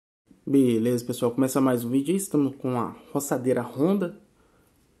Beleza, pessoal, começa mais um vídeo aí. Estamos com a roçadeira Honda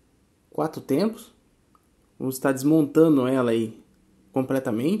 4 tempos. Vamos estar desmontando ela aí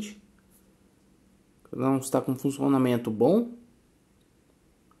completamente. Não está com funcionamento bom.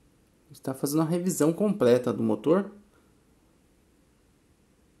 Está fazendo uma revisão completa do motor,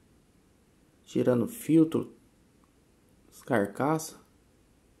 tirando filtro, as carcaças,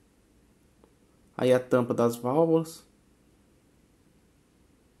 aí a tampa das válvulas.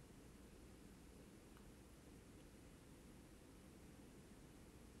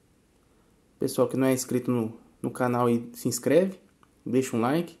 Pessoal que não é inscrito no canal aí, se inscreve, deixa um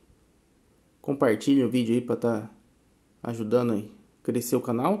like, compartilha o vídeo aí para estar ajudando aí a crescer o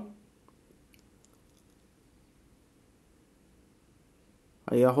canal.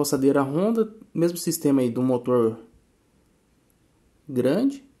 Aí a roçadeira Honda, mesmo sistema aí do motor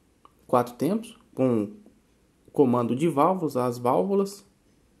grande, 4 tempos, com comando de válvulas, as válvulas.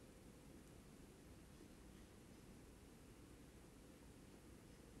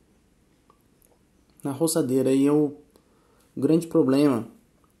 Na roçadeira aí é o grande problema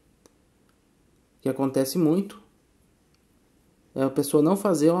que acontece muito é a pessoa não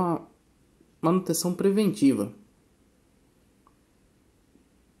fazer uma manutenção preventiva.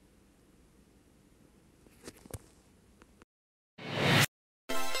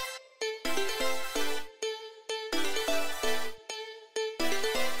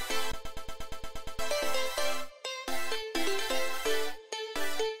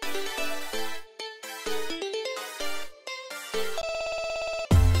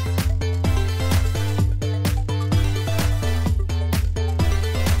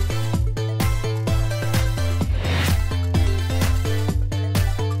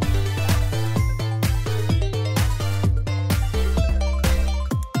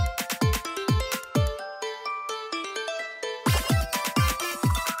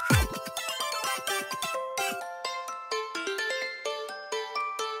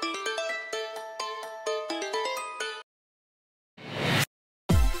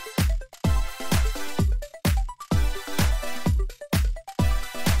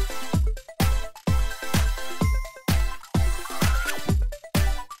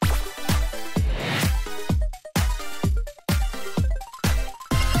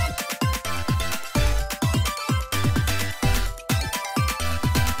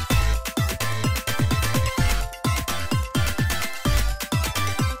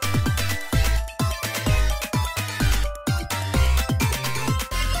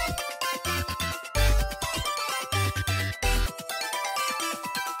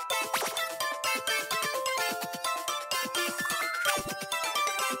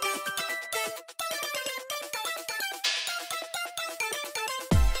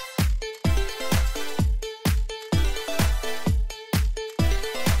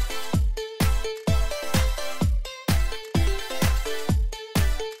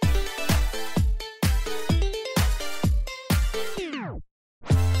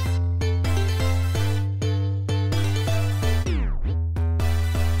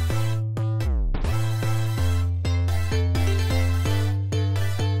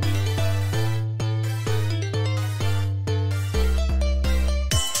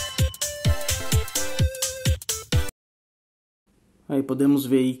 Aí podemos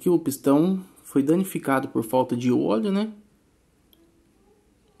ver aí que o pistão foi danificado por falta de óleo, né?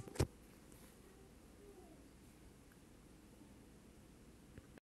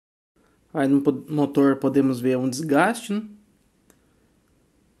 Aí no motor podemos ver um desgaste, né?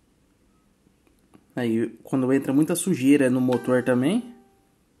 Aí quando entra muita sujeira no motor também.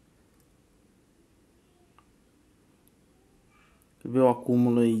 Vê o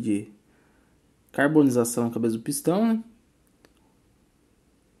acúmulo aí de carbonização na cabeça do pistão, né?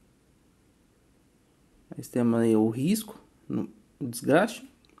 Aí temos aí o risco, no desgaste.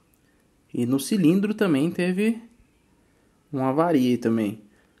 E no cilindro também teve uma avaria também.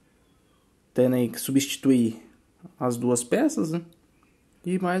 Tendo aí que substituir as duas peças, né?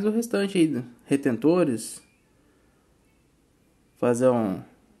 E mais o restante aí, né? Retentores. Fazer um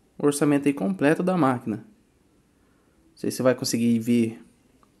orçamento aí completo da máquina. Não sei se vai conseguir ver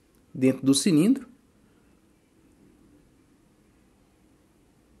dentro do cilindro,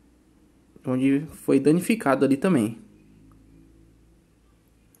 onde foi danificado ali também.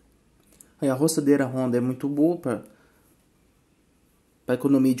 Aí a roçadeira Honda é muito boa para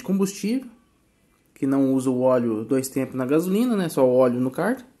economia de combustível, que não usa o óleo 2 tempos na gasolina, né? Só o óleo no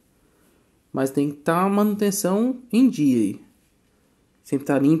kart. Mas tem que estar a manutenção em dia aí. Sempre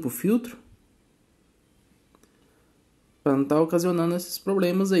estar limpo o filtro, para não estar ocasionando esses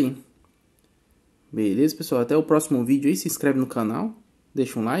problemas aí. Beleza, pessoal? Até o próximo vídeo aí. Se inscreve no canal.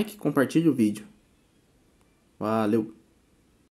 deixa um like, compartilha o vídeo. Valeu!